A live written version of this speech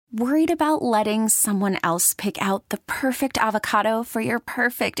Worried about letting someone else pick out the perfect avocado for your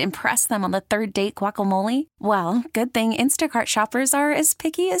perfect impress them on the third date guacamole? Well, good thing Instacart shoppers are as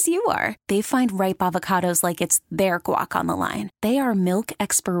picky as you are. They find ripe avocados like it's their guac on the line. They are milk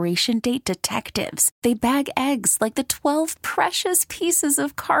expiration date detectives. They bag eggs like the 12 precious pieces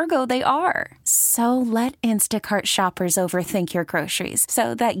of cargo they are. So let Instacart shoppers overthink your groceries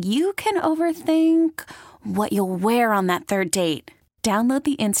so that you can overthink what you'll wear on that third date. Download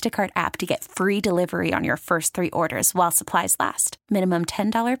the Instacart app to get free delivery on your first 3 orders while supplies last. Minimum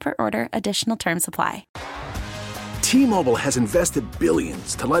 $10 per order. Additional terms apply. T-Mobile has invested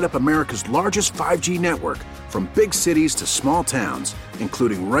billions to light up America's largest 5G network, from big cities to small towns,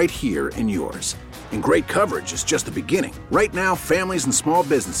 including right here in yours. And great coverage is just the beginning. Right now, families and small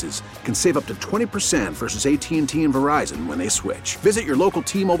businesses can save up to 20% versus AT&T and Verizon when they switch. Visit your local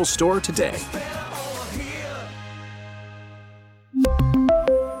T-Mobile store today.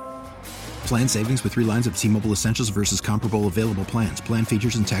 Plan savings with 3 lines of T-Mobile Essentials versus comparable available plans. Plan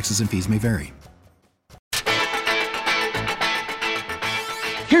features and taxes and fees may vary.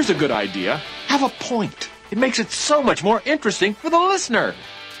 Here's a good idea. Have a point. It makes it so much more interesting for the listener.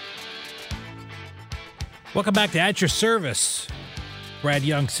 Welcome back to At Your Service. Brad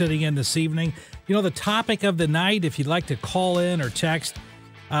Young sitting in this evening. You know, the topic of the night, if you'd like to call in or text,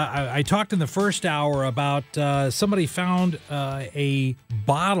 I talked in the first hour about somebody found a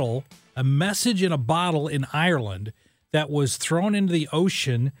message in a bottle in Ireland that was thrown into the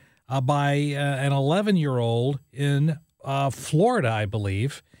ocean by an 11-year-old in Florida, I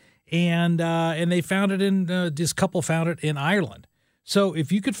believe, and they found it in this couple found it in Ireland. So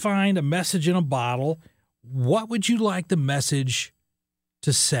if you could find a message in a bottle, what would you like the message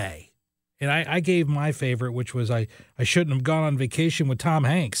to say? And I gave my favorite, which was I shouldn't have gone on vacation with Tom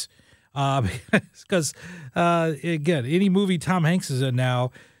Hanks, because again, any movie Tom Hanks is in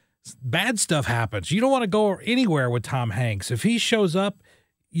now, bad stuff happens. You don't want to go anywhere with Tom Hanks. If he shows up,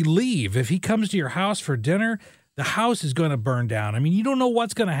 you leave. If he comes to your house for dinner, the house is going to burn down. I mean, you don't know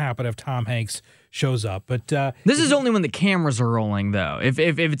what's going to happen if Tom Hanks shows up. But this is only when the cameras are rolling, though. If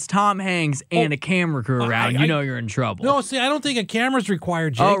it's Tom Hanks and a camera crew around, you know you're in trouble. No, see, I don't think a camera's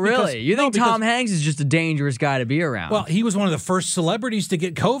required, Jake. Oh, really? You think Tom Hanks is just a dangerous guy to be around? Well, he was one of the first celebrities to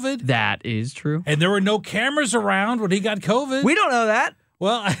get COVID. That is true. And there were no cameras around when he got COVID. We don't know that.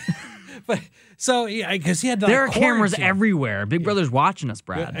 Well, but so because he had there are cameras everywhere. Big Brother's watching us,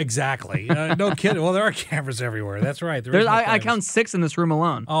 Brad. Yeah, exactly. No kidding. Well, there are cameras everywhere. That's right. I count 6 in this room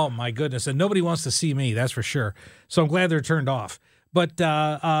alone. Oh my goodness! And nobody wants to see me. That's for sure. So I'm glad they're turned off. But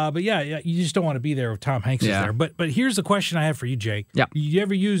yeah, you just don't want to be there if Tom Hanks is there. But here's the question I have for you, Jake. Yeah. You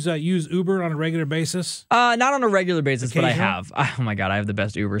ever use Uber on a regular basis? Not on a regular basis, but I have. Oh my God, I have the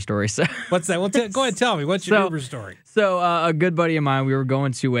best Uber story. So what's that? Well, go ahead and tell me. What's your Uber story? So a good buddy of mine, we were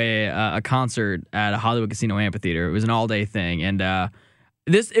going to a concert at a Hollywood Casino amphitheater. It was an all-day thing, and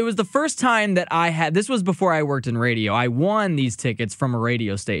it was the first time that I had. This was before I worked in radio. I won these tickets from a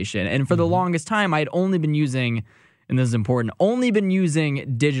radio station, and for the longest time, I had only been using. And this is important, only been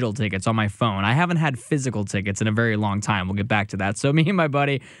using digital tickets on my phone. I haven't had physical tickets in a very long time. We'll get back to that. So me and my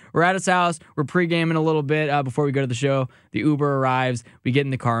buddy, we're at his house. We're pre-gaming a little bit before we go to the show. The Uber arrives. We get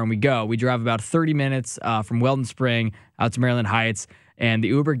in the car and we go. We drive about 30 minutes from Weldon Spring out to Maryland Heights. And the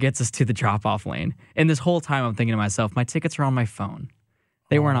Uber gets us to the drop-off lane. And this whole time I'm thinking to myself, my tickets are on my phone.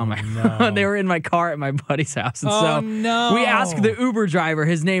 They weren't on my phone. They were in my car at my buddy's house. And we asked the Uber driver.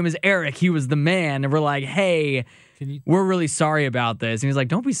 His name is Eric. He was the man. And we're like, hey, we're really sorry about this. And he's like,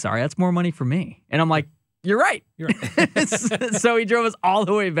 don't be sorry. That's more money for me. And I'm like, you're right. So he drove us all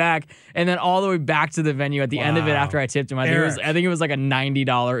the way back and then all the way back to the venue at the end of it after I tipped him. I think it was like a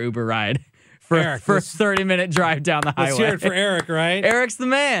 $90 Uber ride for a 30-minute drive down the highway. Let's hear it for Eric, right? Eric's the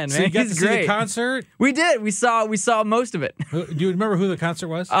man, man. So you got He's to great. See the concert? We did. We saw most of it. Do you remember who the concert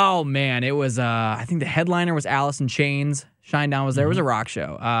was? Oh, man. It was, I think the headliner was Alice in Chains. Shinedown was there. It was a rock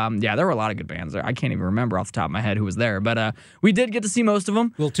show. Yeah, there were a lot of good bands there. I can't even remember off the top of my head who was there. But we did get to see most of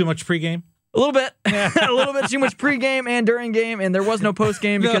them. A little too much pregame? A little bit. A little bit too much pregame and during game, and there was no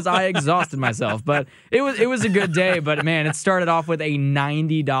postgame because I exhausted myself. But it was a good day. But, man, it started off with a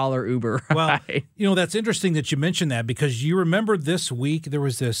 $90 Uber ride. Well, you know, that's interesting that you mentioned that because you remember this week there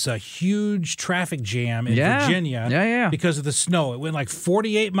was this huge traffic jam in Virginia because of the snow. It went like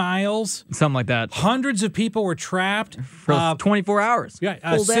 48 miles. Something like that. Hundreds of people were trapped. For 24 hours.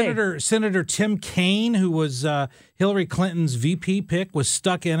 Yeah. Senator Tim Kaine, who was Hillary Clinton's VP pick, was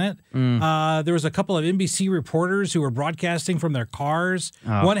stuck in it. There was a couple of NBC reporters who were broadcasting from their cars.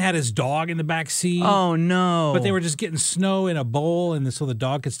 One had his dog in the back seat. Oh, no. But they were just getting snow in a bowl, and so the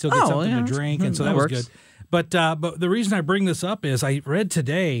dog could still get something to drink, and so that was good. But the reason I bring this up is I read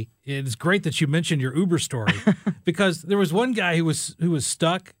today. It's great that you mentioned your Uber story because there was one guy who was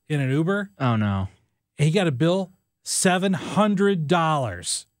stuck in an Uber. Oh no, he got a bill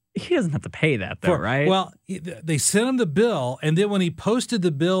 $700. He doesn't have to pay that though, right? Well, they sent him the bill, and then when he posted the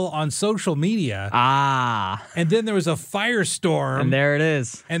bill on social media, and then there was a firestorm, and there it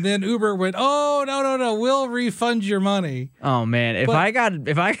is. And then Uber went, "Oh no, we'll refund your money." Oh man, if I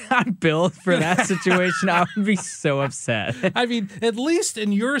got billed for that situation, I would be so upset. I mean, at least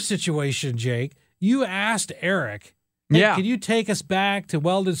in your situation, Jake, you asked Eric, "Hey, can you take us back to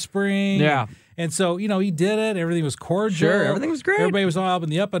Weldon Spring?" Yeah. And so, he did it. Everything was cordial. Sure, everything was great. Everybody was all up in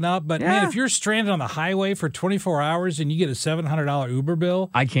the up and up. But, man, if you're stranded on the highway for 24 hours and you get a $700 Uber bill.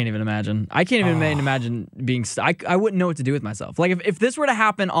 I can't even imagine. I can't even imagine being I wouldn't know what to do with myself. Like, if this were to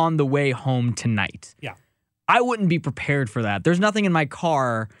happen on the way home tonight, I wouldn't be prepared for that. There's nothing in my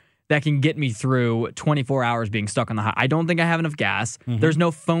car that can get me through 24 hours being stuck on the highway. I don't think I have enough gas. Mm-hmm. There's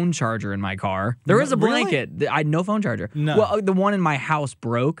no phone charger in my car. There is a blanket. Really? I had no phone charger. No. Well, the one in my house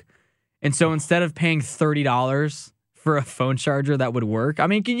broke. And so instead of paying $30 for a phone charger that would work, I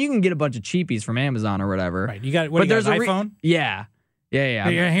mean, you can get a bunch of cheapies from Amazon or whatever. Right. You got an iPhone? Yeah. Hey,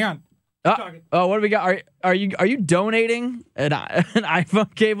 hang on. What do we got? Are you donating an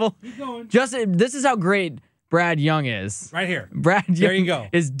iPhone cable? Keep going. This is how great Brad Young is. Right here. Brad Young there you go.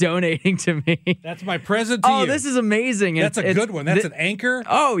 is donating to me. That's my present to you. Oh, this is amazing. That's a good one. That's an Anchor.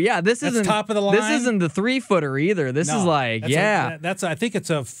 Oh, yeah. This That's isn't top of the line. This isn't the 3-footer either. This is like, I think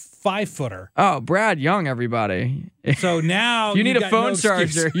it's a 5-footer. Oh, Brad Young, everybody. So now you need a phone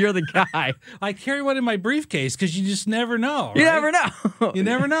charger. You're the guy. I carry one in my briefcase because you just never know. Right? You never know. You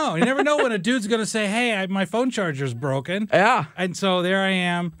never know. You never know when a dude's going to say, "Hey, my phone charger's broken." Yeah. And so there I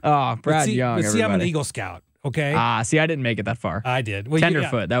am. Oh, Brad Young. But see, I'm an Eagle Scout. Okay. See, I didn't make it that far. I did. Well,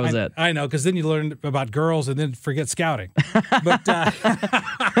 Tenderfoot. That was it. I know, because then you learn about girls and then forget scouting. But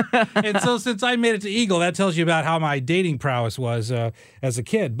and so since I made it to Eagle, that tells you about how my dating prowess was as a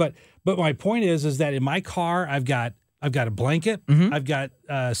kid. But my point is that in my car, I've got a blanket. Mm-hmm. I've got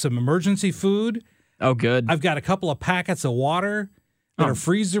some emergency food. Oh, good. I've got a couple of packets of water that are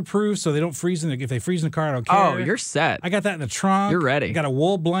freezer proof, so they don't freeze if they freeze in the car, I don't care. Oh, you're set. I got that in the trunk. You're ready. I got a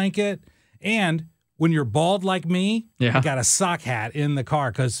wool blanket, and when you're bald like me, I got a sock hat in the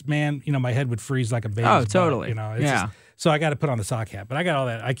car because, man, my head would freeze like a baby's butt, totally. So I got to put on the sock hat. But I got all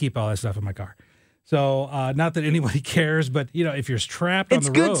that. I keep all that stuff in my car. So not that anybody cares, but, if you're trapped on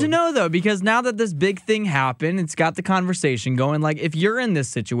the road. It's good to know, though, because now that this big thing happened, it's got the conversation going. Like, if you're in this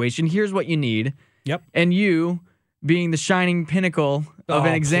situation, here's what you need. Yep. And you, being the shining pinnacle of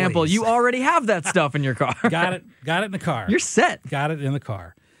an example, please. You already have that stuff in your car. Got it in the car. You're set. Got it in the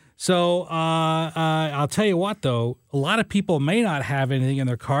car. So I'll tell you what, though, a lot of people may not have anything in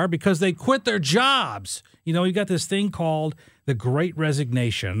their car because they quit their jobs. You got this thing called the Great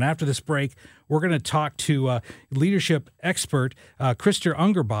Resignation. And after this break, we're going to talk to leadership expert Christer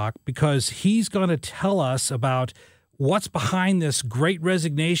Ungerbach because he's going to tell us about what's behind this Great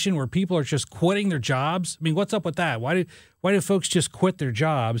Resignation where people are just quitting their jobs. I mean, what's up with that? Why do folks just quit their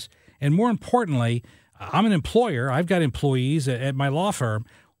jobs? And more importantly, I'm an employer. I've got employees at my law firm.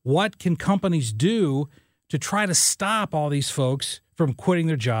 What can companies do to try to stop all these folks from quitting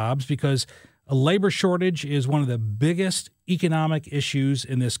their jobs? Because a labor shortage is one of the biggest economic issues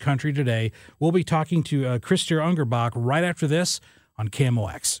in this country today. We'll be talking to Christer Ungerbach right after this on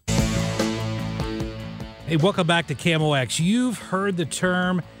KMOX. Hey, welcome back to KMOX. You've heard the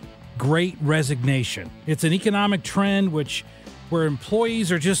term Great Resignation. It's an economic trend where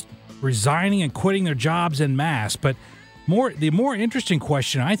employees are just resigning and quitting their jobs en masse. But the more interesting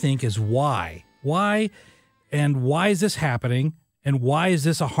question, I think, is why? Why is this happening? And why is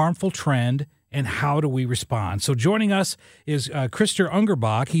this a harmful trend? And how do we respond? So joining us is Christer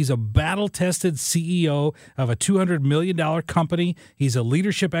Ungerbach. He's a battle-tested CEO of a $200 million company. He's a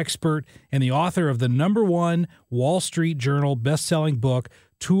leadership expert and the author of the #1 Wall Street Journal best-selling book,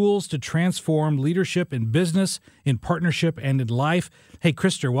 Tools to Transform Leadership in Business, in Partnership, and in Life. Hey,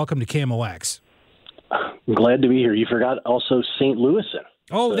 Christer, welcome to KMOX. I'm glad to be here. You forgot also St. Louisan.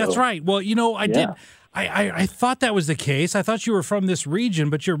 Oh, that's right. Well, I did. I thought that was the case. I thought you were from this region,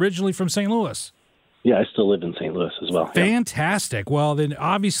 but you're originally from St. Louis. Yeah, I still live in St. Louis as well. Fantastic. Yeah. Well, then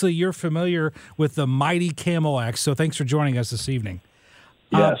obviously you're familiar with the mighty KMOX, so thanks for joining us this evening.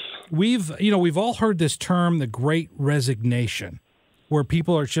 Yes. We've all heard this term, the Great Resignation, where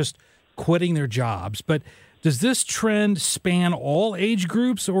people are just quitting their jobs. But does this trend span all age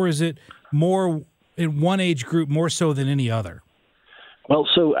groups, or is it more in one age group more so than any other? Well,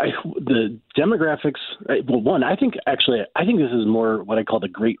 so the demographics. Well, one, I think this is more what I call the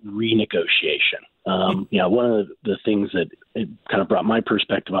great renegotiation. One of the things that it kind of brought my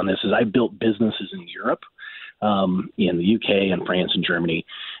perspective on this is I built businesses in Europe, in the UK and France and Germany,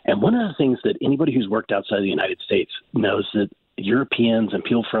 and one of the things that anybody who's worked outside of the United States knows that Europeans and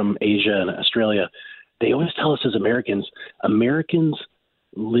people from Asia and Australia, they always tell us as Americans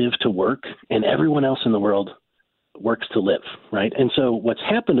live to work, and everyone else in the world works to live, right? And so what's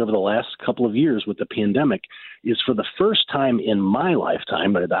happened over the last couple of years with the pandemic is, for the first time in my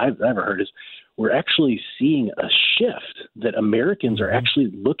lifetime that I've ever heard, is we're actually seeing a shift that Americans are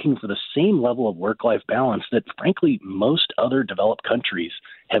actually looking for the same level of work-life balance that, frankly, most other developed countries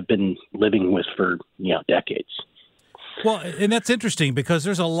have been living with for decades. Well, and that's interesting because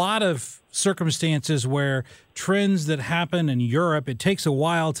there's a lot of circumstances where trends that happen in Europe, it takes a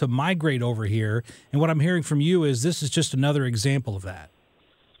while to migrate over here. And what I'm hearing from you is this is just another example of that.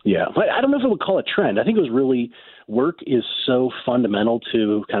 Yeah, but I don't know if I would call it trend. I think it was really, work is so fundamental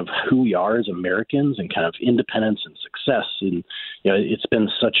to kind of who we are as Americans and kind of independence and success. And, it's been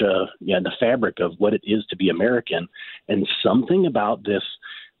such the fabric of what it is to be American. And something about this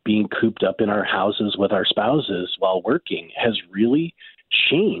being cooped up in our houses with our spouses while working has really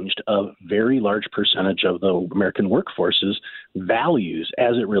changed a very large percentage of the American workforce's values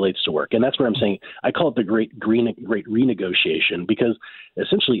as it relates to work. And that's where I'm saying I call it the great renegotiation, because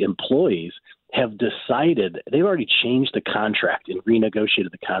essentially employees have decided they've already changed the contract and renegotiated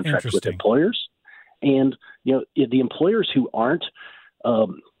the contract with employers. And, the employers who aren't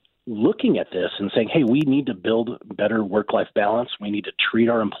looking at this and saying, hey, we need to build better work-life balance. We need to treat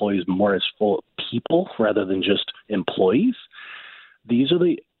our employees more as full people rather than just employees. These are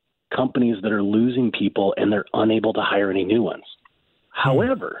the companies that are losing people, and they're unable to hire any new ones.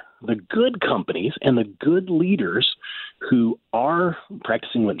 However, the good companies and the good leaders who are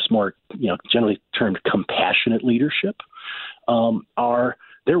practicing what's more, generally termed compassionate leadership,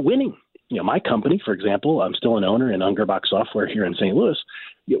 they're winning. My company, for example, I'm still an owner in Ungerbach Software here in St. Louis.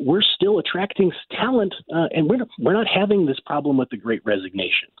 We're still attracting talent, and we're not having this problem with the Great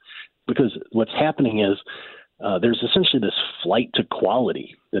Resignation, because what's happening is there's essentially this flight to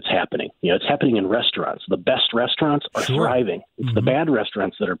quality that's happening. It's happening in restaurants. The best restaurants are thriving. It's the bad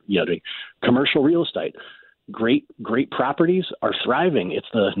restaurants that are doing commercial real estate. Great properties are thriving. It's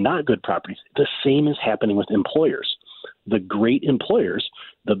the not good properties. The same is happening with employers. The great employers,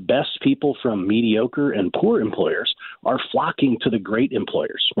 the best people from mediocre and poor employers, are flocking to the great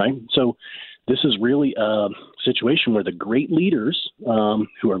employers, right? So this is really a situation where the great leaders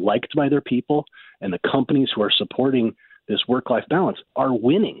who are liked by their people and the companies who are supporting this work-life balance are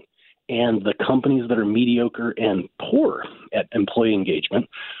winning. And the companies that are mediocre and poor at employee engagement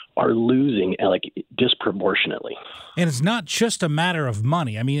are losing disproportionately. And it's not just a matter of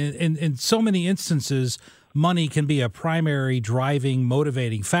money. I mean, in so many instances, money can be a primary driving,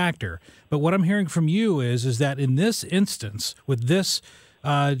 motivating factor. But what I'm hearing from you is that in this instance, with this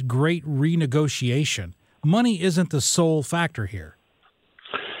great renegotiation, money isn't the sole factor here.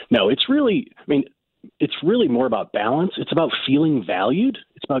 No, it's really more about balance. It's about feeling valued.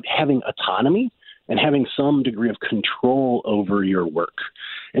 It's about having autonomy and having some degree of control over your work.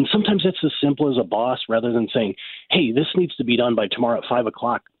 And sometimes it's as simple as a boss, rather than saying, hey, this needs to be done by tomorrow at 5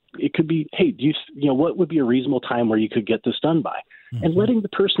 o'clock. It could be, hey, what would be a reasonable time where you could get this done by? Mm-hmm. And letting the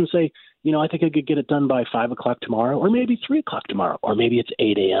person say, I think I could get it done by 5 o'clock tomorrow, or maybe 3 o'clock tomorrow, or maybe it's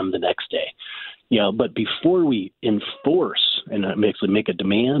 8 a.m. the next day. But before we enforce and basically make a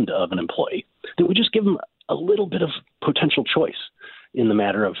demand of an employee, that we just give them a little bit of potential choice in the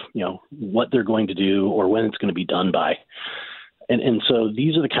matter of, what they're going to do or when it's going to be done by. And so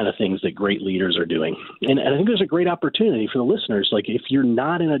these are the kind of things that great leaders are doing. And I think there's a great opportunity for the listeners. Like, if you're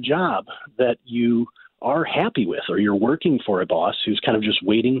not in a job that you are happy with, or you're working for a boss who's kind of just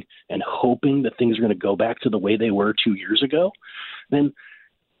waiting and hoping that things are going to go back to the way they were 2 years ago, then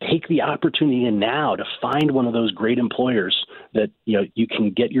take the opportunity now to find one of those great employers that, you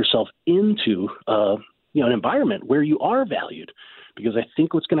can get yourself into, an environment where you are valued. Because I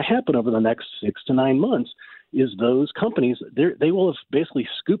think what's going to happen over the next 6 to 9 months is those companies, they will have basically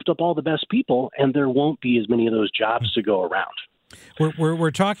scooped up all the best people, and there won't be as many of those jobs to go around.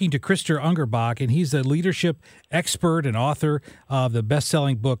 We're talking to Krister Ungerbach, and he's a leadership expert and author of the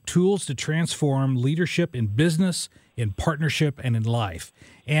best-selling book, Tools to Transform Leadership in Business, in Partnership, and in Life.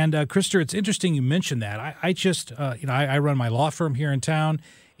 And Krister, it's interesting you mentioned that. I run my law firm here in town,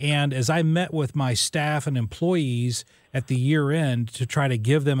 and as I met with my staff and employees at the year end to try to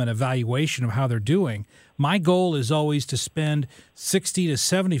give them an evaluation of how they're doing, my goal is always to spend 60 to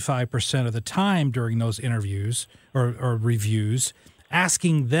 75% of the time during those interviews or reviews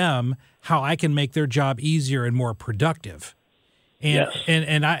asking them how I can make their job easier and more productive. And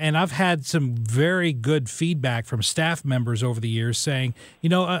Yes. and I've had some very good feedback from staff members over the years saying,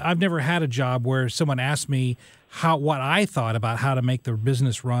 I've never had a job where someone asked me what I thought about how to make the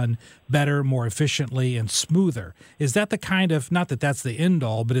business run better, more efficiently, and smoother. Is that the kind of, not that that's the end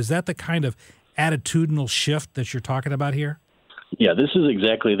all, but is that the kind of attitudinal shift that you're talking about here? Yeah, this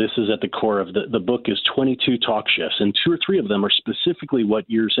is at the core of the book is 22 talk shifts, and 2 or 3 of them are specifically what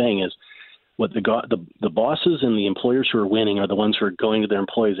you're saying is what the bosses and the employers who are winning are the ones who are going to their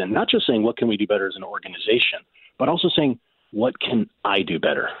employees and not just saying, what can we do better as an organization, but also saying, what can I do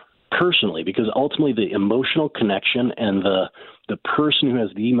better personally? Because ultimately the emotional connection and the person who has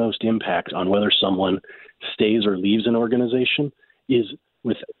the most impact on whether someone stays or leaves an organization is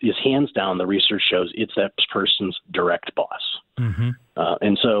hands down, the research shows it's that person's direct boss. Mm-hmm.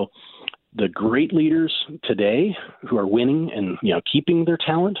 And so the great leaders today who are winning and keeping their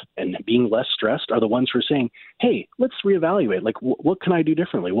talent and being less stressed are the ones who are saying, "Hey, let's reevaluate. Like, what can I do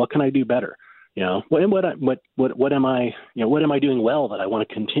differently? What can I do better? What am I doing well that I want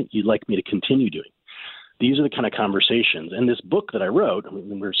to continue? You'd like me to continue doing?" These are the kind of conversations. And this book that I wrote,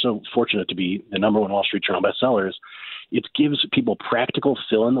 we're so fortunate to be the #1 Wall Street Journal bestsellers. It gives people practical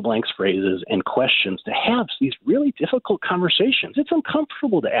fill-in-the-blanks phrases and questions to have these really difficult conversations. It's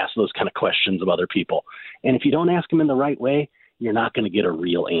uncomfortable to ask those kind of questions of other people. And if you don't ask them in the right way, you're not going to get a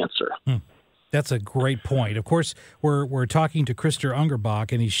real answer. That's a great point. Of course, we're talking to Krister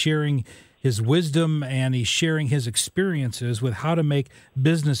Ungerbach, and he's sharing his wisdom and he's sharing his experiences with how to make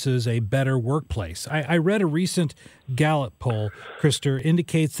businesses a better workplace. I read a recent Gallup poll, Krister,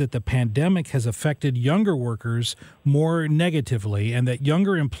 indicates that the pandemic has affected younger workers more negatively and that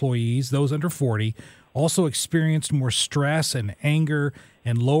younger employees, those under 40, also experienced more stress and anger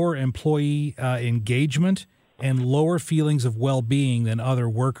and lower employee engagement and lower feelings of well-being than other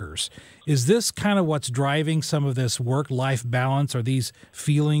workers. Is this kind of what's driving some of this work-life balance, or these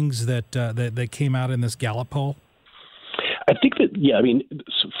feelings that came out in this Gallup poll? I think that,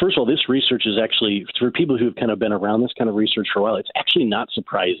 first of all, this research is actually, for people who have kind of been around this kind of research for a while, it's actually not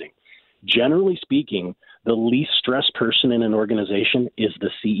surprising. Generally speaking, the least stressed person in an organization is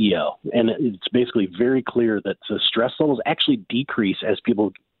the CEO. And it's basically very clear that the stress levels actually decrease as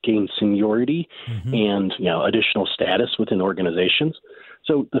people gain seniority and additional status within organizations.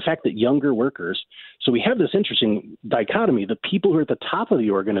 So the fact that younger workers, so we have this interesting dichotomy. The people who are at the top of the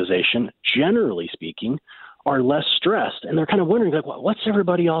organization, generally speaking, are less stressed, and they're kind of wondering, like, well, what's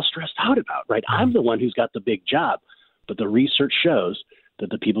everybody all stressed out about, right? I'm the one who's got the big job. But the research shows that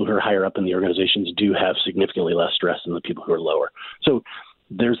the people who are higher up in the organizations do have significantly less stress than the people who are lower. So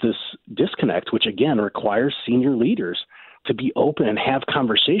there's this disconnect, which again requires senior leaders to be open and have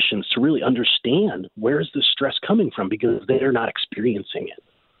conversations to really understand where is the stress coming from, because they're not experiencing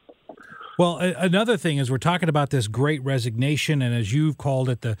it. Well, another thing is we're talking about this great resignation, and as you've called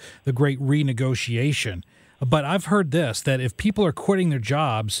it, the great renegotiation. But I've heard this, that if people are quitting their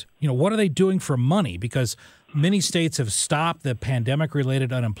jobs, what are they doing for money? Because many states have stopped the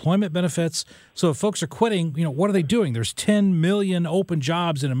pandemic-related unemployment benefits. So if folks are quitting, what are they doing? There's 10 million open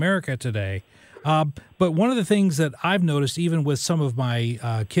jobs in America today. But one of the things that I've noticed, even with some of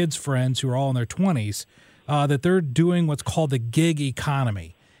my kids' friends who are all in their 20s, that they're doing what's called the gig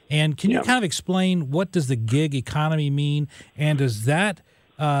economy. And can you kind of explain, what does the gig economy mean? And does that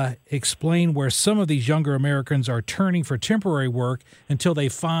explain where some of these younger Americans are turning for temporary work until they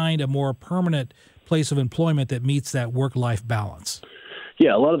find a more permanent place of employment that meets that work-life balance?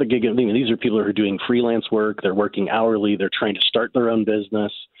 Yeah, a lot of the gig, these are people who are doing freelance work. They're working hourly. They're trying to start their own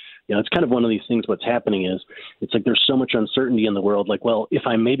business. It's kind of one of these things. What's happening is it's like there's so much uncertainty in the world. Like, well, if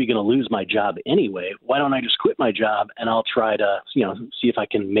I'm maybe going to lose my job anyway, why don't I just quit my job and I'll try to, see if I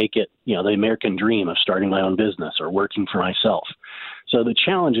can make it, the American dream of starting my own business or working for myself. So the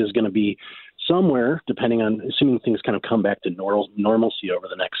challenge is going to be somewhere, depending on, assuming things kind of come back to normalcy over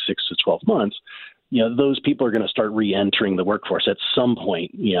the next 6 to 12 months, those people are going to start re-entering the workforce at some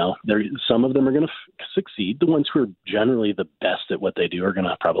point. Some of them are going to succeed. The ones who are generally the best at what they do are going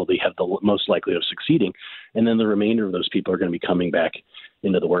to probably have the most likelihood of succeeding. And then the remainder of those people are going to be coming back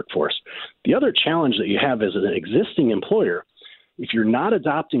into the workforce. The other challenge that you have as an existing employer, if you're not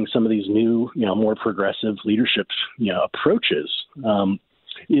adopting some of these new, more progressive leadership, approaches,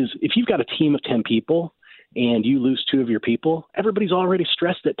 is if you've got a team of 10 people, and you lose 2 of your people, everybody's already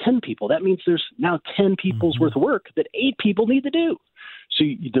stressed at 10 people. That means there's now 10 people's worth of work that 8 people need to do. So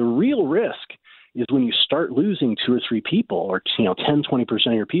the real risk is when you start losing 2 or 3 people, or 10, 20%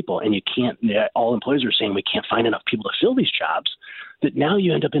 of your people, and you can't, all employers are saying we can't find enough people to fill these jobs, that now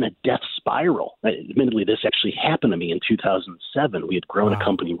you end up in a death spiral. Admittedly, this actually happened to me in 2007. We had grown a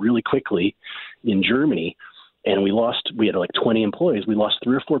company really quickly in Germany, and we had like 20 employees. We lost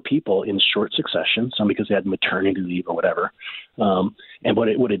 3 or 4 people in short succession, some because they had maternity leave or whatever. And what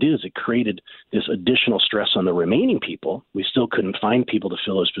it did is it created this additional stress on the remaining people. We still couldn't find people to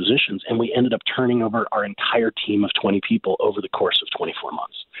fill those positions, and we ended up turning over our entire team of 20 people over the course of 24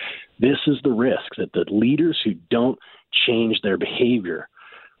 months. This is the risk that the leaders who don't change their behavior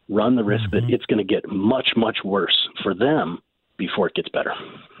run the risk that it's going to get much, much worse for them before it gets better.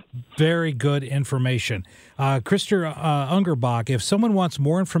 Very good information. Krister Ungerbach, if someone wants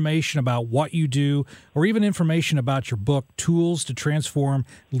more information about what you do or even information about your book, Tools to Transform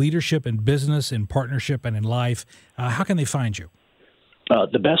Leadership in Business, in Partnership, and in Life, how can they find you?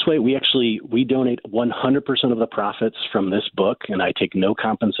 The best way, we donate 100% of the profits from this book, and I take no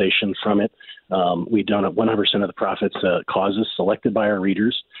compensation from it. We donate 100% of the profits to causes selected by our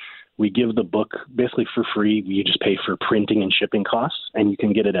readers. We give the book basically for free. You just pay for printing and shipping costs, and you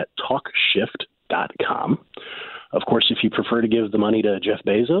can get it at talkshift.com. Of course, if you prefer to give the money to Jeff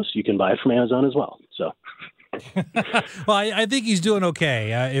Bezos, you can buy it from Amazon as well. So, well, I think he's doing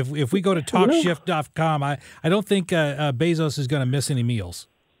okay. If we go to talkshift.com, I don't think Bezos is going to miss any meals.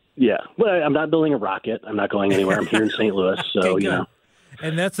 Yeah. Well, I'm not building a rocket. I'm not going anywhere. I'm here in St. Louis. So, okay,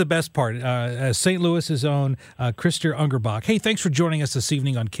 and that's the best part. St. Louis's own Krister Ungerbach. Hey, thanks for joining us this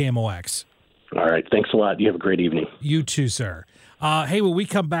evening on KMOX. All right. Thanks a lot. You have a great evening. You too, sir. Hey, when we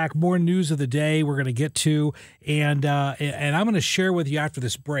come back, more news of the day we're going to get to, and I'm going to share with you after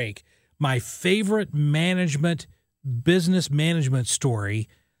this break my favorite business management story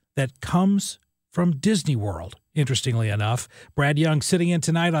that comes from Disney World, interestingly enough. Brad Young sitting in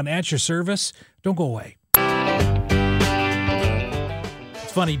tonight on At Your Service. Don't go away.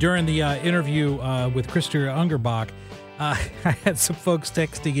 It's funny, during the interview with Krister Ungerbach, I had some folks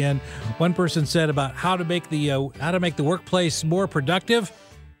texting in. One person said about how to make the workplace more productive: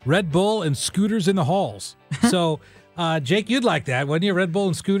 Red Bull and scooters in the halls. So, Jake, you'd like that, wouldn't you? Red Bull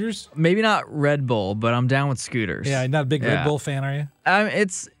and scooters? Maybe not Red Bull, but I'm down with scooters. Yeah, not a big Red Bull fan, are you?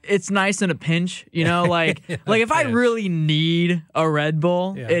 It's nice in a pinch, like if I really need a Red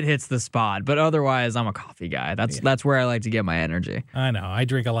Bull, it hits the spot. But otherwise, I'm a coffee guy. That's where I like to get my energy. I know. I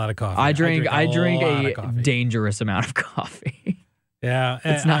drink a lot of coffee. I drink a dangerous amount of coffee. Yeah,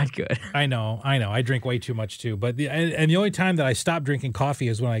 it's not good. I know. I drink way too much too. But the only time that I stop drinking coffee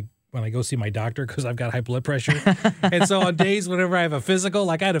is when I go see my doctor because I've got high blood pressure. And so on days whenever I have a physical,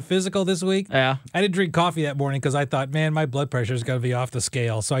 like I had a physical this week, I didn't drink coffee that morning because I thought, man, my blood pressure is going to be off the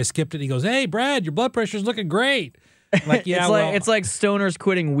scale. So I skipped it. He goes, hey, Brad, your blood pressure is looking great. I'm like, yeah, it's like stoners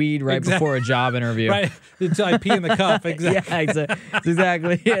quitting weed right before a job interview. Right, until I pee in the cup. Exactly. Yeah,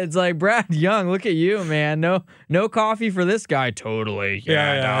 exactly. It's like, Brad Young, look at you, man. No coffee for this guy. Totally.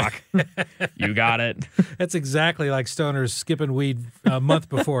 Yeah. Doc. You got it. That's exactly like stoners skipping weed a month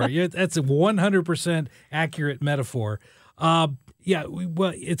before. That's a 100% accurate metaphor. Well,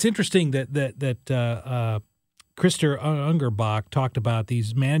 it's interesting that Krister Ungerbach talked about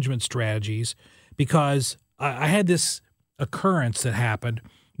these management strategies because I had this occurrence that happened.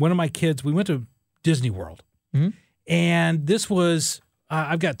 One of my kids, we went to Disney World, and this was,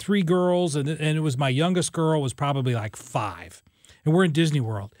 I've got 3 girls, and it was my youngest girl was probably like 5, and we're in Disney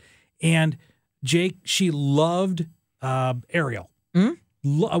World. And Jake, she loved Ariel.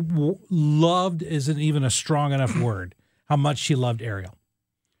 Loved isn't even a strong enough word, how much she loved Ariel.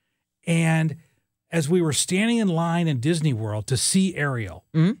 And as we were standing in line in Disney World to see Ariel,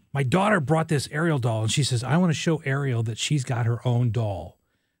 my daughter brought this Ariel doll, and she says, I want to show Ariel that she's got her own doll.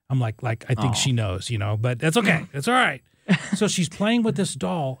 I'm like I think she knows, but that's okay. It's all right. So she's playing with this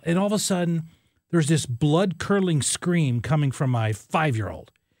doll, and all of a sudden, there's this blood-curdling scream coming from my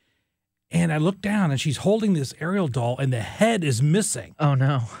 5-year-old. And I look down, and she's holding this Ariel doll, and the head is missing. Oh,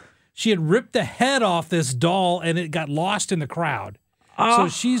 no. She had ripped the head off this doll, and it got lost in the crowd. So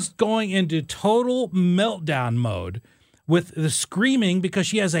she's going into total meltdown mode with the screaming because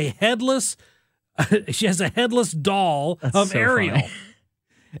she has a headless doll of Ariel. Funny.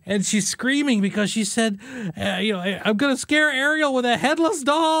 And she's screaming because she said, I'm going to scare Ariel with a headless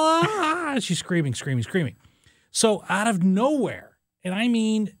doll. She's screaming. So out of nowhere, and I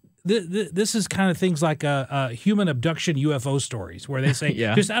mean, this is kind of things like a human abduction UFO stories where they say,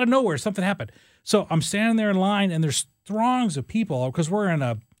 just out of nowhere, something happened. So I'm standing there in line, and there's throngs of people because we're in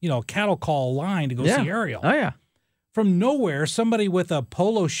a cattle call line to go see Ariel. Oh, yeah. From nowhere, somebody with a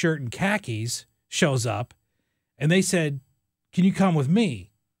polo shirt and khakis shows up, and they said, can you come with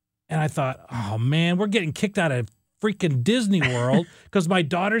me? And I thought, oh, man, we're getting kicked out of freaking Disney World because my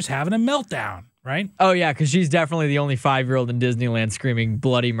daughter's having a meltdown. right? Oh, yeah, because she's definitely the only 5-year-old in Disneyland screaming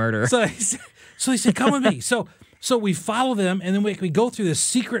bloody murder. So he said, come with me. So we follow them, and then we go through this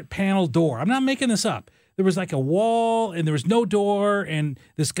secret panel door. I'm not making this up. There was like a wall, and there was no door, and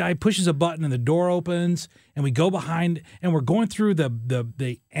this guy pushes a button, and the door opens, and we go behind, and we're going through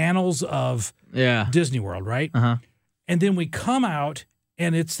the annals of Disney World, right? Uh-huh. And then we come out,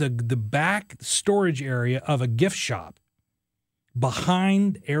 and it's the back storage area of a gift shop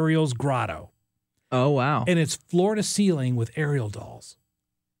behind Ariel's grotto. Oh, wow. And it's floor to ceiling with Ariel dolls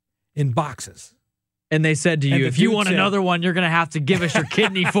in boxes. And they said to you, if you dude want said- another one, you're going to have to give us your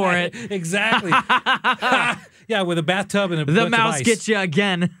kidney for it. Exactly. Yeah, with a bathtub and a The bunch of mouse ice. gets you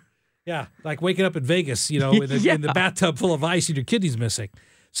again. Yeah, like waking up in Vegas, in the bathtub full of ice and your kidney's missing.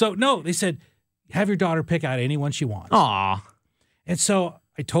 So, no, they said, have your daughter pick out any one she wants. Aw. And so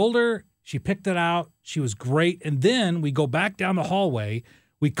I told her, she picked it out. She was great. And then we go back down the hallway.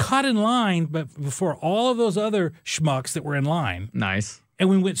 We cut in line, but before all of those other schmucks that were in line. Nice. And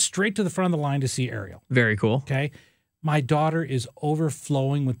we went straight to the front of the line to see Ariel. Very cool. Okay. My daughter is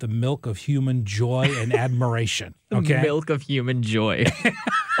overflowing with the milk of human joy and admiration. Okay. Milk of human joy.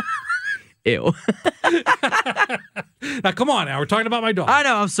 Ew. Now, come on now. We're talking about my daughter. I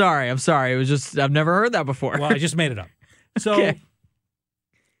know. I'm sorry. It was just, I've never heard that before. Well, I just made it up. So, Okay.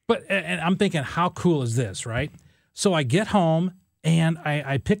 and I'm thinking, how cool is this, right? So I get home and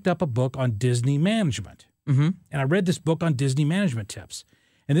I picked up a book on Disney management. Mm-hmm. And I read this book on Disney management tips.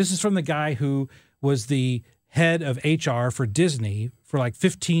 And this is from the guy who was the head of HR for Disney for like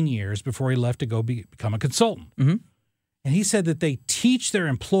 15 years before he left to go become a consultant. Mm-hmm. And he said that they teach their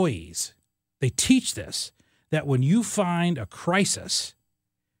employees, that when you find a crisis,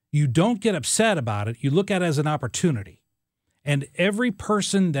 you don't get upset about it. You look at it as an opportunity. And every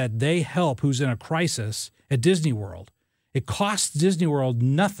person that they help who's in a crisis at Disney World, it costs Disney World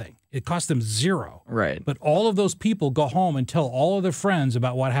nothing. It costs them zero. Right. But all of those people go home and tell all of their friends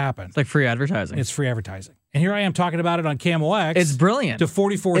about what happened. It's like free advertising. It's free advertising. And here I am talking about it on KMOX. It's brilliant. To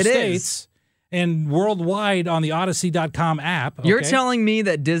 44 It states and worldwide on the Odyssey.com app. Okay? You're telling me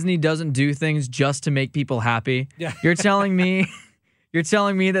that Disney doesn't do things just to make people happy? Yeah. You're telling me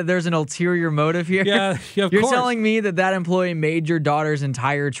that there's an ulterior motive here? Yeah, of You're course. telling me that employee made your daughter's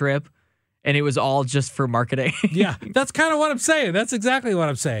entire trip and it was all just for marketing? Yeah, that's kind of what I'm saying. That's exactly what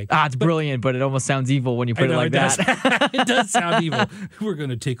I'm saying. It's brilliant, but it almost sounds evil when you put it like that. It does sound evil. We're going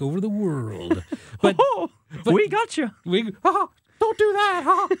to take over the world. But we got you. Don't do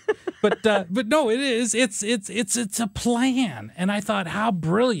that. But no, it is. It's a plan. And I thought, how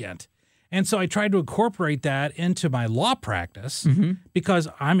brilliant. And so I tried to incorporate that into my law practice because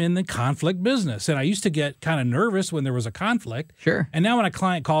I'm in the conflict business. And I used to get kind of nervous when there was a conflict. Sure. And now when a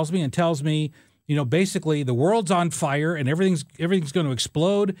client calls me and tells me, basically the world's on fire and everything's going to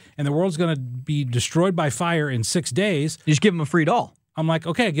explode and the world's going to be destroyed by fire in 6 days. You just give them a free doll. I'm like,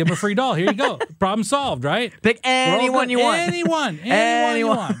 okay, give them a free doll. Here you go. Problem solved, right? Pick anyone you want. Anyone you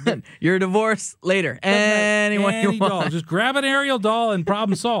want. Your divorce later. Anyone you want. Doll. Just grab an Ariel doll and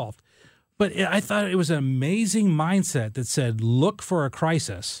problem solved. But I thought it was an amazing mindset that said, look for a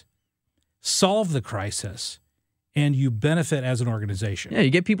crisis, solve the crisis, and you benefit as an organization. Yeah, you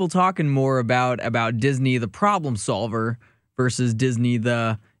get people talking more about Disney, the problem solver, versus Disney,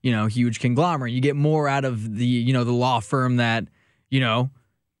 the huge conglomerate. You get more out of the the law firm that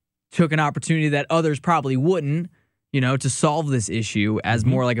took an opportunity that others probably wouldn't, to solve this issue as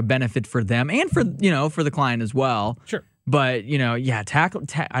more like a benefit for them and for for the client as well. Sure. But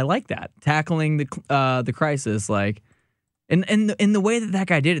I like that, tackling the crisis, like, in the way that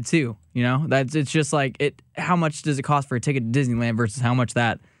guy did it too. It's just like it. How much does it cost for a ticket to Disneyland versus how much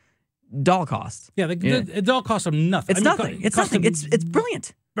that doll costs? Yeah, the doll costs them nothing. It's nothing. It's nothing. It's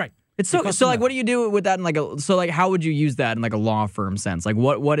brilliant. Right. It's so like, what do you do with that in how would you use that in like a law firm sense? Like,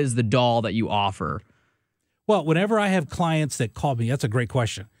 what is the doll that you offer? Well, whenever I have clients that call me, that's a great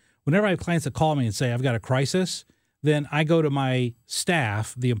question. Whenever I have clients that call me and say, I've got a crisis, then I go to my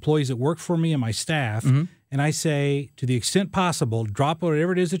staff, the employees that work for me and my staff, and I say, to the extent possible, drop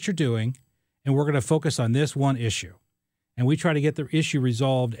whatever it is that you're doing, and we're going to focus on this one issue. And we try to get the issue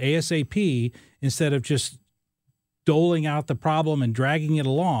resolved ASAP instead of just doling out the problem and dragging it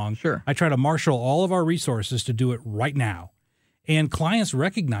along. Sure. I try to marshal all of our resources to do it right now. And clients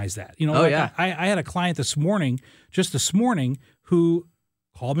recognize that. I had a client this morning, who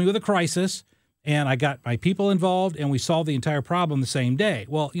called me with a crisis, and I got my people involved, and we solved the entire problem the same day.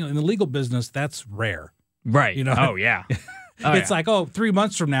 Well, in the legal business, that's rare. Right. Oh, yeah. It's like, 3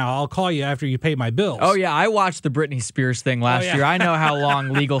 months from now, I'll call you after you pay my bills. Oh, yeah. I watched the Britney Spears thing last year. I know how long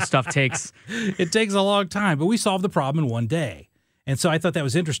legal stuff takes. It takes a long time, but we solved the problem in one day. And so I thought that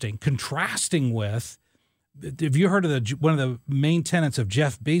was interesting. Contrasting with, have you heard of one of the main tenets of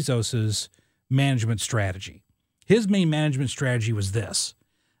Jeff Bezos's management strategy? His main management strategy was this,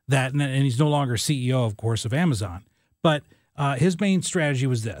 and he's no longer CEO, of course, of Amazon, but his main strategy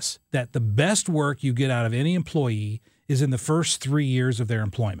was this, that the best work you get out of any employee is in the first 3 years of their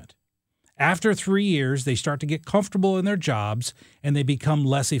employment. After 3 years, they start to get comfortable in their jobs and they become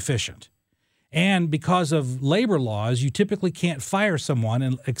less efficient. And because of labor laws, you typically can't fire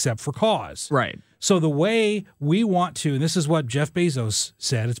someone except for cause. Right. So the way we want to, and this is what Jeff Bezos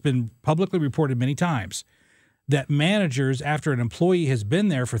said, it's been publicly reported many times, that managers, after an employee has been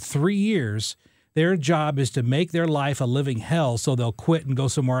there for 3 years, their job is to make their life a living hell so they'll quit and go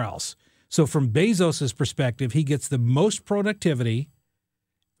somewhere else. So from Bezos's perspective, he gets the most productivity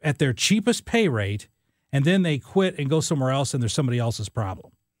at their cheapest pay rate, and then they quit and go somewhere else, and there's somebody else's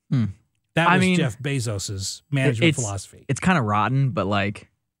problem. That was Jeff Bezos's management philosophy. It's kind of rotten, but like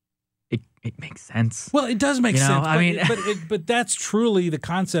it makes sense. Well, it does make sense. I mean, but that's truly the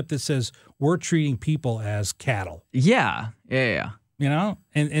concept that says we're treating people as cattle. Yeah. You know,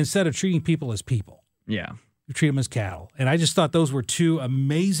 and instead of treating people as people. Yeah. You treat them as cattle. And I just thought those were two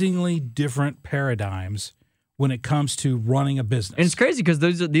amazingly different paradigms when it comes to running a business. And it's crazy because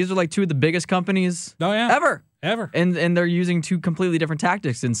these are like two of the biggest companies ever. And they're using two completely different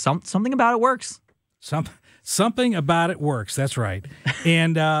tactics, and something about it works. Something about it works. That's right.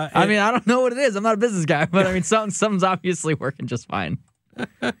 And I mean, I don't know what it is. I'm not a business guy, but I mean, something's obviously working just fine.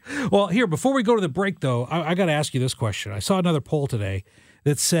 Well, here, before we go to the break, though, I got to ask you this question. I saw another poll today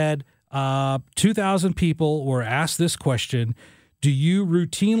that said 2,000 people were asked this question. Do you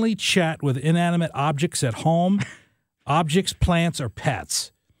routinely chat with inanimate objects at home, objects, plants, or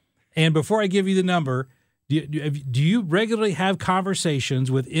pets? And before I give you the number, do you regularly have conversations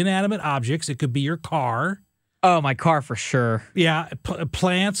with inanimate objects? It could be your car. Oh, my car for sure. Yeah,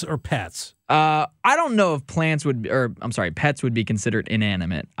 plants or pets. I don't know if pets would be considered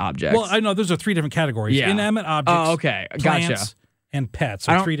inanimate objects. Well, I know those are three different categories. Yeah. Inanimate objects. Oh, okay. Plants, Gotcha. And pets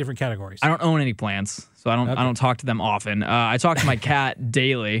are three different categories. I don't own any plants, so I don't talk to them often. I talk to my cat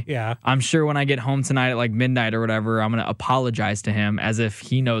daily. Yeah. I'm sure when I get home tonight at like midnight or whatever, I'm going to apologize to him as if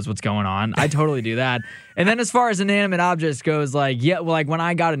he knows what's going on. I totally do that. And then as far as inanimate objects goes, like when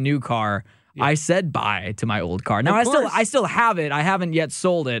I got a new car, I said bye to my old car. Now I still have it. I haven't yet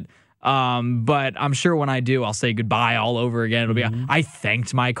sold it. But I'm sure when I do, I'll say goodbye all over again. It'll be I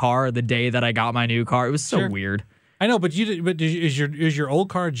thanked my car the day that I got my new car. It was so weird. I know, but is your old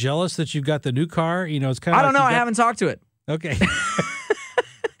car jealous that you've got the new car? You know, it's kind of. I don't know. I haven't talked to it. Okay.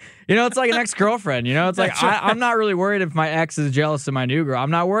 It's like an ex-girlfriend. It's like I'm not really worried if my ex is jealous of my new girl.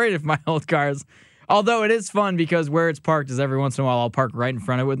 I'm not worried if my old car is. Although it is fun because where it's parked is every once in a while I'll park right in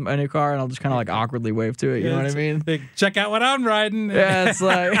front of it with my new car and I'll just kind of like awkwardly wave to it. You know what I mean? Check out what I'm riding. Yeah, it's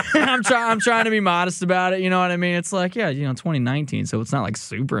like I'm trying to be modest about it. You know what I mean? It's like 2019, so it's not like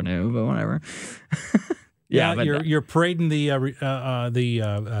super new, but whatever. Yeah, but you're parading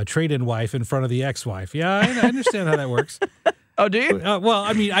the trade-in wife in front of the ex-wife. Yeah, I understand how that works. Oh, do you? Well,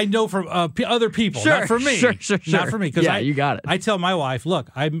 I mean, I know from other people, not from me. Sure. Not for me. Yeah, you got it. I tell my wife, look,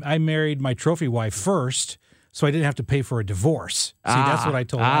 I married my trophy wife first, so I didn't have to pay for a divorce. See, that's what I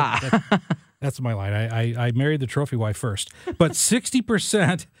told her. That's my line. I married the trophy wife first. But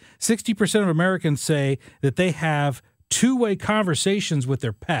 60% of Americans say that they have two-way conversations with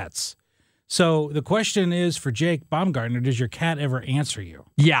their pets. So the question is for Jake Baumgartner, does your cat ever answer you?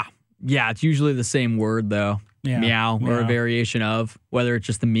 Yeah. It's usually the same word, though. Yeah. Meow, or a variation of, whether it's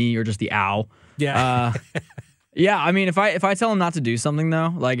just the me or just the ow. Yeah. Yeah, I mean, if I tell him not to do something,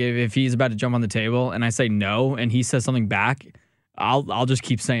 though, like if he's about to jump on the table and I say no and he says something back, I'll just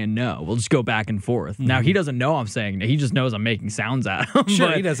keep saying no. We'll just go back and forth. Mm-hmm. Now, he doesn't know I'm saying no. He just knows I'm making sounds at him.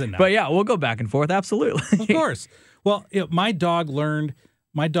 Sure, he doesn't know. But yeah, we'll go back and forth, absolutely. Of course. Well, my dog learned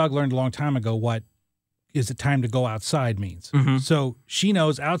a long time ago what is it time to go outside means. Mm-hmm. So she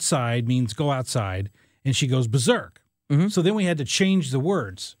knows outside means go outside, and she goes berserk. Mm-hmm. So then we had to change the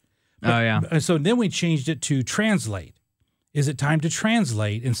words. So then we changed it to translate. Is it time to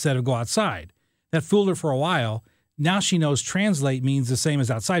translate instead of go outside? That fooled her for a while. Now she knows translate means the same as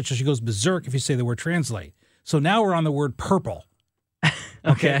outside, so she goes berserk if you say the word translate. So now we're on the word purple.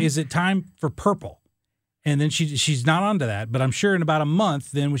 Okay. Is it time for purple? And then she's not onto that, but I'm sure in about a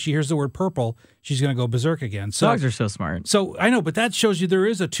month, then when she hears the word purple, she's going to go berserk again. So, dogs are so smart. So I know, but that shows you there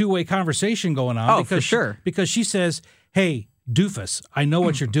is a two-way conversation going on. Oh, for sure. Because she says, hey, doofus, I know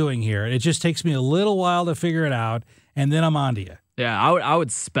what you're doing here. It just takes me a little while to figure it out, and then I'm onto you. Yeah, I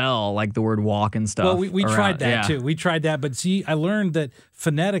would spell like the word walk and stuff. Well, we tried that too. We tried that, but see, I learned that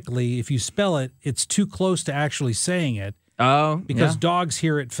phonetically, if you spell it, it's too close to actually saying it. Oh, because dogs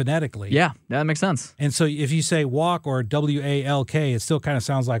hear it phonetically. Yeah, that makes sense. And so if you say walk or W-A-L-K, it still kind of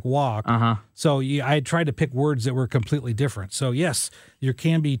sounds like walk. So I tried to pick words that were completely different. So yes, there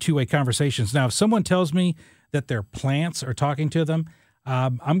can be two-way conversations. Now, if someone tells me that their plants are talking to them,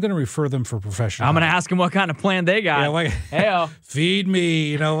 I'm going to refer them for professional I'm going to help. ask them what kind of plan they got. Yeah, like, Hey-o. feed me.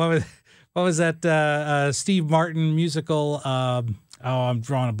 You know, what was that Steve Martin musical? I'm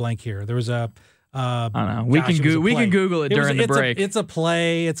drawing a blank here. There was a I don't know. We can Google it during the break. It's a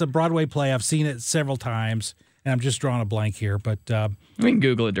play. It's a Broadway play. I've seen it several times, and I'm just drawing a blank here. But we can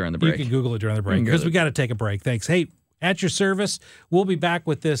Google it during the break. You can Google it during the break because we got to take a break. Thanks. Hey, at your service. We'll be back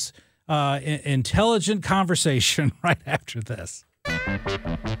with this intelligent conversation right after this.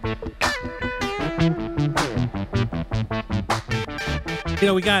 You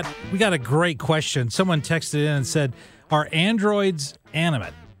know, we got a great question. Someone texted in and said, "Are androids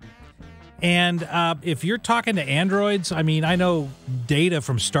animate?" And if you're talking to androids, I mean, I know Data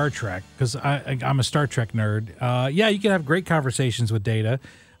from Star Trek because I'm a Star Trek nerd. Yeah, you can have great conversations with Data,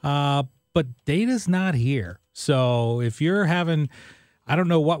 but Data's not here. So if you're having, I don't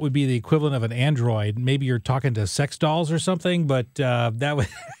know what would be the equivalent of an android. Maybe you're talking to sex dolls or something, but that would,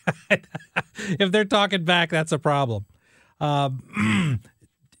 if they're talking back, that's a problem.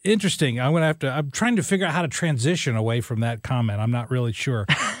 Interesting. I'm trying to figure out how to transition away from that comment. I'm not really sure.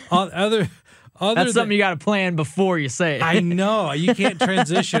 That's something you got to plan before you say it. I know. You can't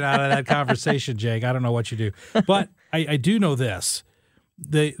transition out of that conversation, Jake. I don't know what you do. But I do know this.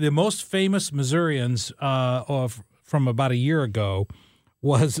 The most famous Missourians from about a year ago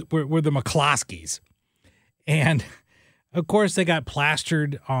were the McCloskeys. And, of course, they got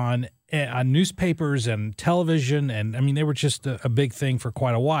plastered on newspapers and television, and I mean they were just a big thing for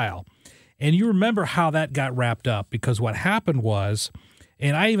quite a while. And you remember how that got wrapped up, because what happened was,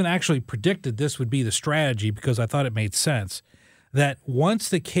 and I even actually predicted this would be the strategy because I thought it made sense, that once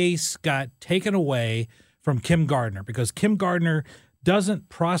the case got taken away from Kim Gardner, because Kim Gardner doesn't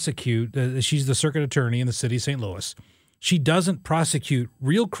prosecute, she's the circuit attorney in the city of St. Louis, she doesn't prosecute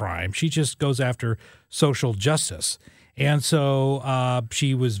real crime, she just goes after social justice. And so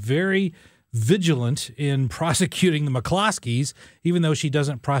she was very vigilant in prosecuting the McCloskeys, even though she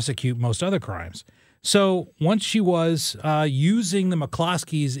doesn't prosecute most other crimes. So once she was using the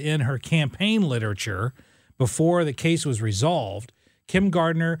McCloskeys in her campaign literature before the case was resolved, Kim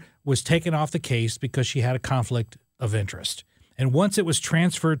Gardner was taken off the case because she had a conflict of interest. And once it was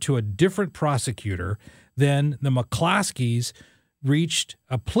transferred to a different prosecutor, then the McCloskeys reached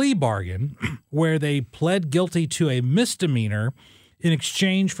a plea bargain where they pled guilty to a misdemeanor in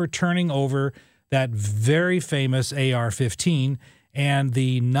exchange for turning over that very famous AR-15 and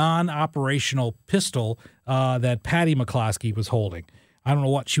the non-operational pistol that Patty McCloskey was holding. I don't know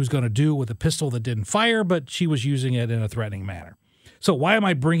what she was going to do with a pistol that didn't fire, but she was using it in a threatening manner. So why am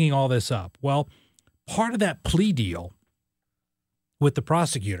I bringing all this up? Well, part of that plea deal with the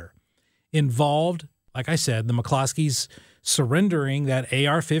prosecutor involved, like I said, the McCloskeys surrendering that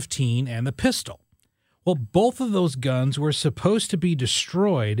AR-15 and the pistol. Well, both of those guns were supposed to be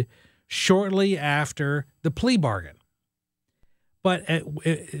destroyed shortly after the plea bargain. But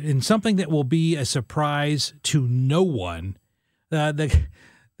in something that will be a surprise to no one, the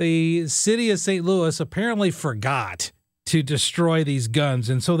city of St. Louis apparently forgot to destroy these guns,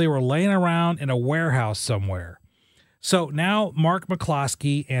 and so they were laying around in a warehouse somewhere. So now Mark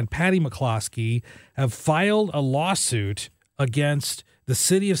McCloskey and Patty McCloskey have filed a lawsuit against the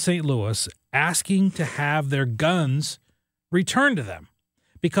city of St. Louis asking to have their guns returned to them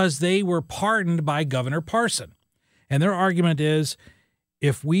because they were pardoned by Governor Parson. And their argument is,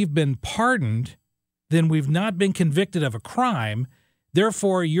 if we've been pardoned, then we've not been convicted of a crime.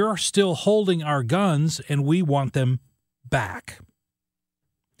 Therefore, you're still holding our guns and we want them back.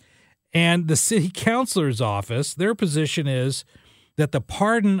 And the city councilor's office, their position is that the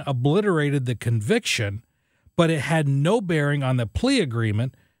pardon obliterated the conviction, but it had no bearing on the plea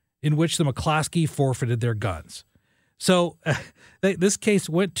agreement in which the McCloskey forfeited their guns. So this case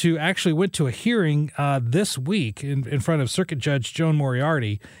went to a hearing this week in front of Circuit Judge Joan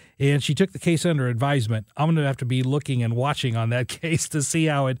Moriarty, and she took the case under advisement. I'm going to have to be looking and watching on that case to see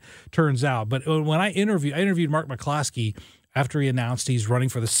how it turns out. But when I interviewed Mark McCloskey after he announced he's running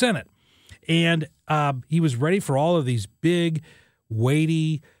for the Senate. And he was ready for all of these big,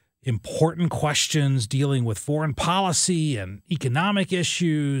 weighty, important questions dealing with foreign policy and economic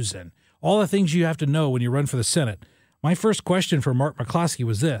issues and all the things you have to know when you run for the Senate. My first question for Mark McCloskey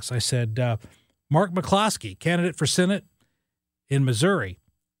was this. I said, Mark McCloskey, candidate for Senate in Missouri,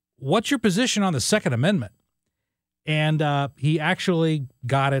 what's your position on the Second Amendment? And he actually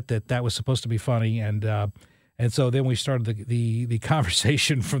got it that was supposed to be funny, and And so then we started the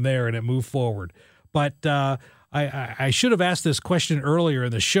conversation from there, and it moved forward. But I should have asked this question earlier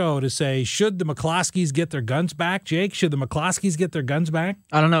in the show to say, should the McCloskeys get their guns back? Jake, should the McCloskeys get their guns back?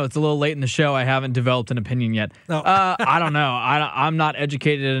 I don't know. It's a little late in the show. I haven't developed an opinion yet. No. I don't know. I'm not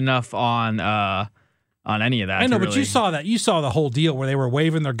educated enough on any of that. I know, but really. you saw that. You saw the whole deal where they were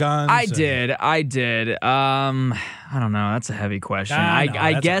waving their guns. I did. I don't know. That's a heavy question.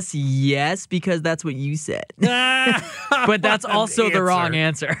 I guess yes, because that's what you said. But that's also the wrong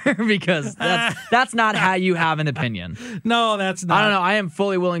answer because that's not how you have an opinion. No, that's not. I don't know. I am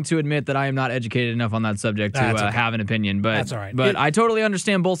fully willing to admit that I am not educated enough on that subject to have an opinion. But that's all right. But I totally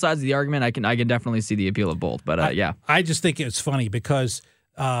understand both sides of the argument. I can definitely see the appeal of both. But yeah, I just think it's funny because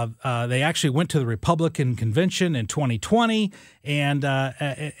they actually went to the Republican convention in 2020, and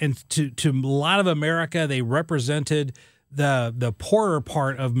to a lot of America, they represented the poorer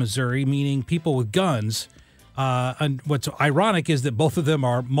part of Missouri, meaning people with guns. And what's ironic is that both of them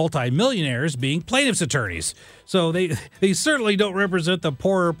are multimillionaires, being plaintiffs' attorneys. So they certainly don't represent the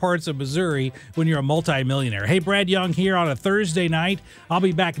poorer parts of Missouri when you're a multimillionaire. Hey, Brad Young here on a Thursday night. I'll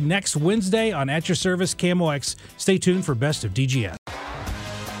be back next Wednesday on At Your Service KMOX. Stay tuned for Best of DGS.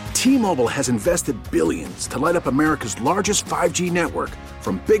 T-Mobile has invested billions to light up America's largest 5G network,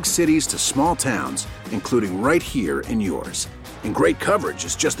 from big cities to small towns, including right here in yours. And great coverage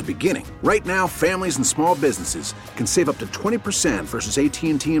is just the beginning. Right now, families and small businesses can save up to 20% versus AT&T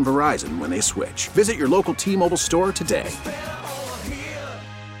and Verizon when they switch. Visit your local T-Mobile store today.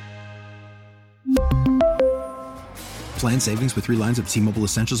 Plan savings with 3 lines of T-Mobile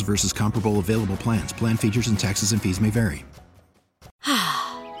Essentials versus comparable available plans. Plan features and taxes and fees may vary.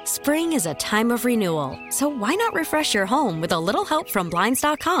 Spring is a time of renewal, so why not refresh your home with a little help from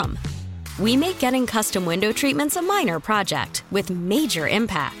Blinds.com? We make getting custom window treatments a minor project with major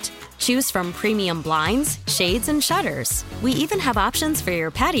impact. Choose from premium blinds, shades, and shutters. We even have options for your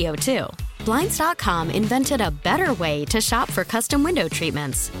patio, too. Blinds.com invented a better way to shop for custom window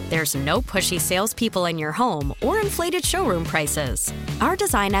treatments. There's no pushy salespeople in your home or inflated showroom prices. Our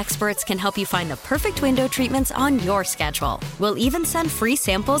design experts can help you find the perfect window treatments on your schedule. We'll even send free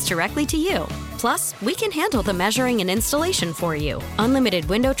samples directly to you. Plus, we can handle the measuring and installation for you. Unlimited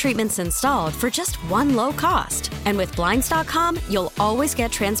window treatments installed for just one low cost. And with Blinds.com, you'll always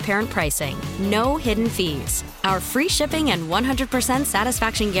get transparent pricing. No hidden fees. Our free shipping and 100%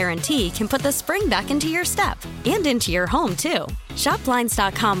 satisfaction guarantee can put the spring back into your step and into your home, too. Shop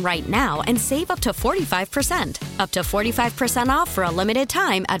Blinds.com right now and save up to 45%. Up to 45% off for a limited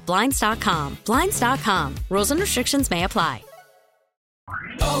time at Blinds.com. Blinds.com. Rules and restrictions may apply.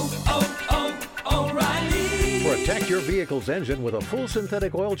 Protect your vehicle's engine with a full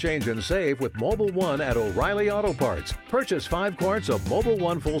synthetic oil change and save with Mobil 1 at O'Reilly Auto Parts. Purchase 5 quarts of Mobil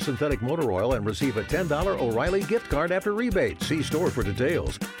 1 full synthetic motor oil and receive a $10 O'Reilly gift card after rebate. See store for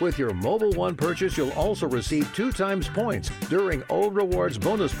details. With your Mobil 1 purchase, you'll also receive 2 times points during O Rewards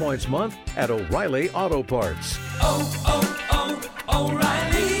Bonus Points Month at O'Reilly Auto Parts. O'Reilly.